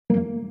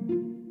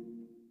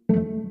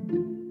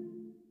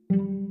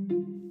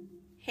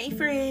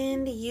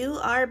friend, you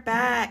are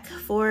back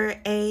for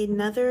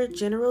another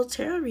general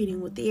tarot reading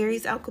with the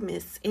Aries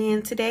Alchemist,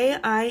 and today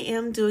I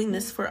am doing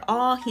this for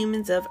all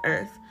humans of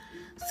Earth.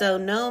 So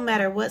no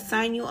matter what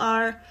sign you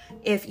are,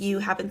 if you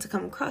happen to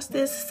come across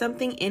this,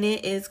 something in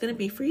it is going to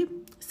be for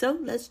you. So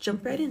let's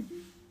jump right in.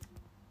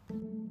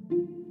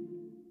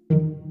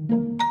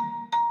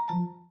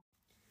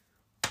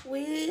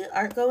 We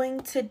are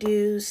going to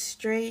do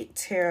straight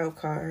tarot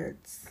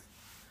cards.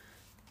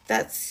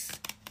 That's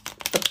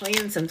the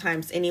plan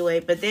sometimes anyway,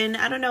 but then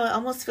I don't know, it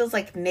almost feels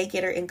like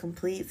naked or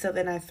incomplete, so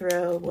then I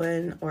throw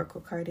one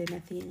oracle card in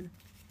at the end.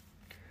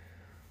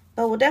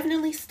 But we'll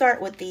definitely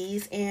start with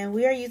these, and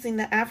we are using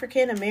the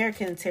African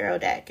American Tarot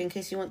deck in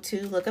case you want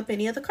to look up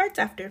any of the cards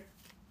after.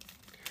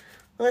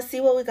 Let's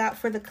see what we got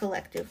for the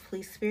collective,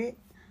 please, Spirit.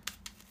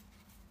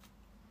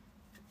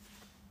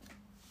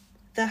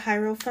 The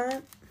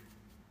Hierophant.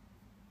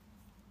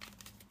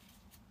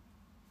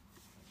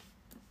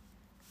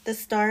 The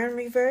Star in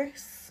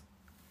reverse.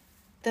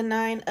 The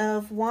Nine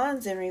of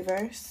Wands in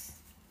reverse.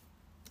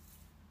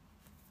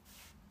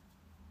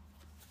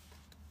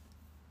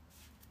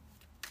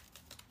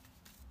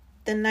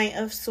 The Knight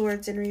of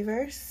Swords in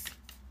reverse.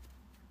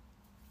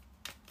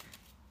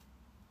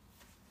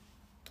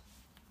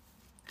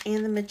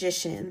 And the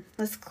Magician.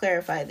 Let's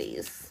clarify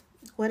these.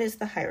 What is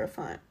the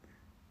Hierophant?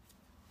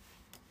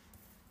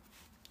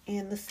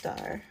 And the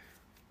Star.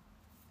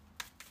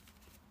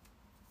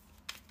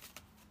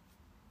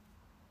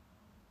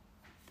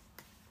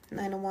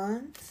 Nine of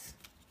Wands.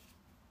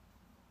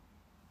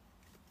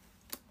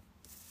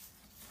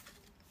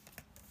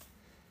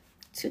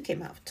 Two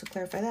came out to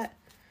clarify that.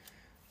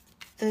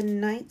 The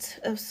Knight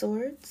of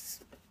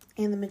Swords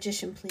and the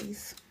Magician,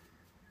 please.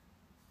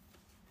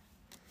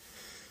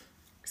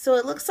 So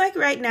it looks like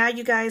right now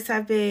you guys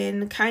have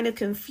been kind of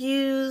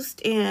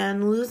confused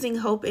and losing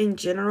hope in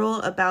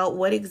general about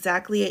what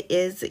exactly it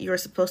is that you're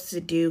supposed to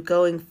do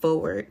going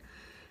forward.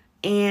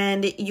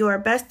 And your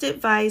best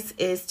advice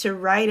is to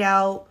write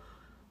out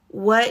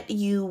what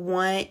you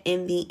want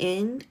in the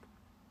end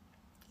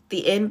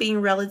being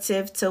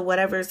relative to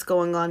whatever's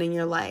going on in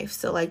your life.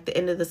 So like the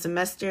end of the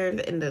semester,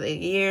 the end of the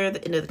year,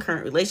 the end of the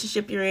current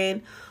relationship you're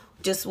in,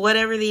 just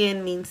whatever the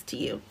end means to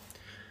you.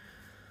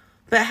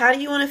 But how do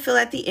you want to feel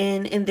at the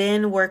end, and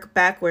then work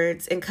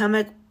backwards and come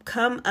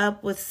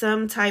up with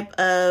some type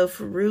of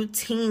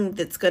routine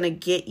that's going to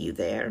get you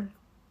there.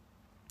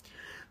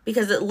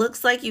 Because it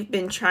looks like you've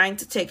been trying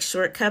to take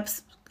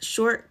shortcuts,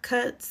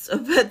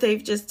 but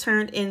they've just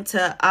turned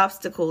into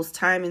obstacles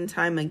time and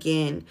time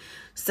again.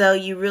 So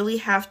you really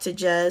have to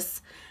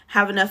just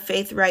have enough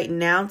faith right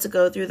now to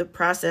go through the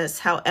process,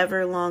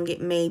 however long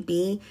it may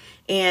be,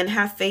 and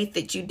have faith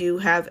that you do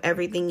have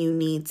everything you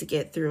need to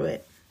get through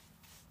it.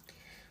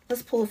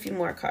 Let's pull a few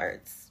more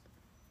cards.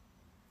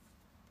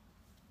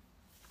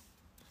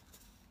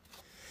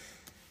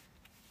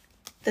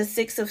 The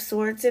Six of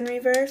Swords in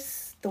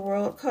reverse, the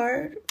World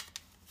card.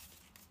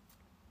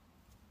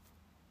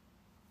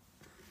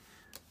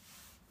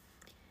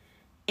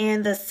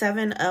 And the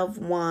Seven of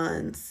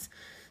Wands.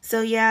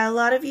 So yeah, a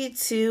lot of you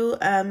too,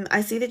 I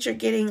see that you're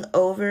getting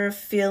over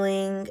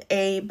feeling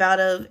a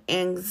bout of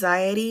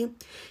anxiety.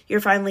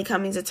 You're finally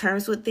coming to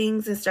terms with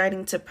things and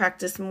starting to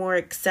practice more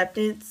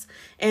acceptance.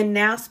 And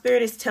now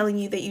Spirit is telling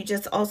you that you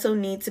just also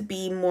need to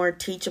be more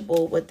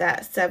teachable with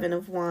that Seven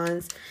of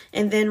Wands.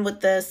 And then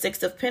with the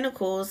Six of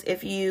Pentacles,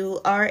 if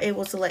you are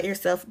able to let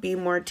yourself be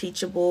more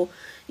teachable,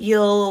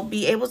 you'll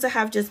be able to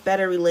have just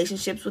better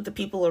relationships with the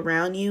people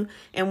around you.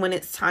 And when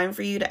it's time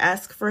for you to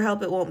ask for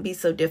help, it won't be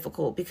so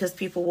difficult because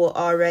people will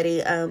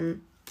already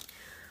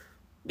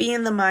be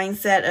in the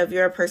mindset of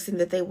you're a person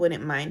that they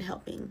wouldn't mind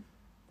helping.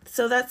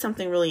 So that's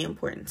something really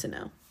important to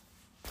know.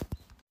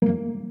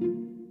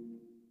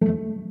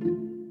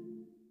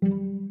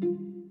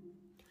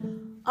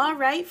 All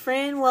right,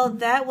 friend. Well,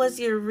 that was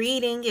your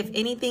reading. If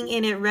anything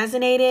in it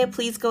resonated,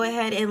 please go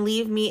ahead and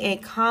leave me a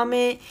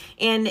comment.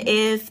 And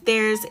if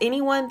there's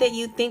anyone that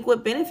you think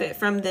would benefit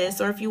from this,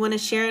 or if you want to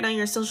share it on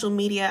your social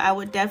media, I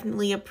would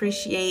definitely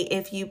appreciate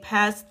if you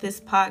pass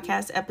this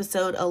podcast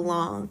episode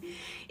along.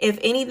 If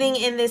anything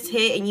in this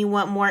hit and you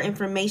want more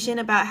information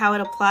about how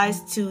it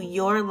applies to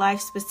your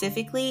life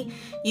specifically,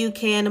 you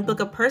can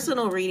book a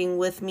personal reading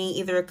with me,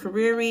 either a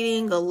career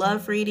reading, a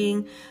love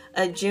reading,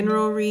 a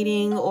general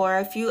reading, or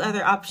a few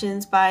other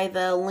options by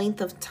the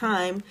length of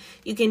time.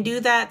 You can do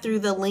that through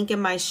the link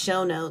in my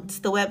show notes.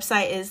 The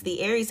website is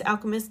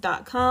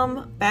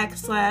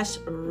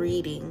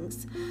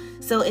theariesalchemist.com/readings.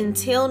 So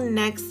until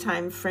next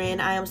time,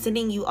 friend, I am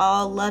sending you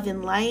all love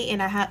and light,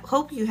 and I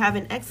hope you have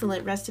an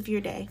excellent rest of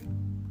your day.